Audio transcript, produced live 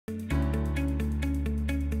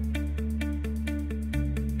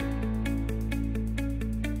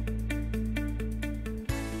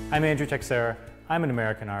I'm Andrew Texera. I'm an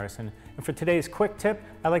American artisan, and for today's quick tip,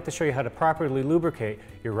 I'd like to show you how to properly lubricate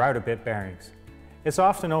your router bit bearings. It's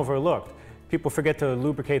often overlooked. People forget to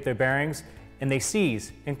lubricate their bearings, and they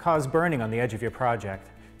seize and cause burning on the edge of your project.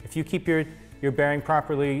 If you keep your bearing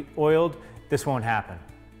properly oiled, this won't happen.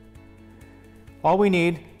 All we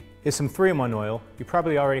need is some 3-in-1 oil. You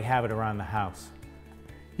probably already have it around the house.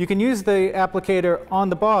 You can use the applicator on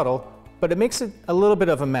the bottle, but it makes it a little bit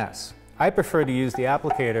of a mess. I prefer to use the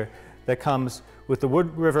applicator that comes with the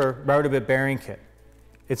Wood River router bit bearing kit.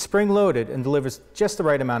 It's spring-loaded and delivers just the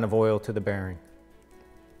right amount of oil to the bearing.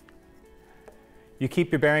 You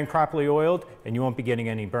keep your bearing properly oiled and you won't be getting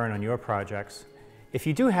any burn on your projects. If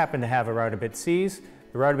you do happen to have a router bit seize,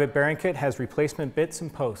 the router bit bearing kit has replacement bits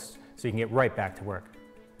and posts, so you can get right back to work.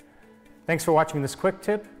 Thanks for watching this quick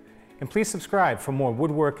tip, and please subscribe for more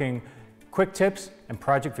woodworking quick tips and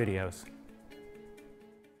project videos.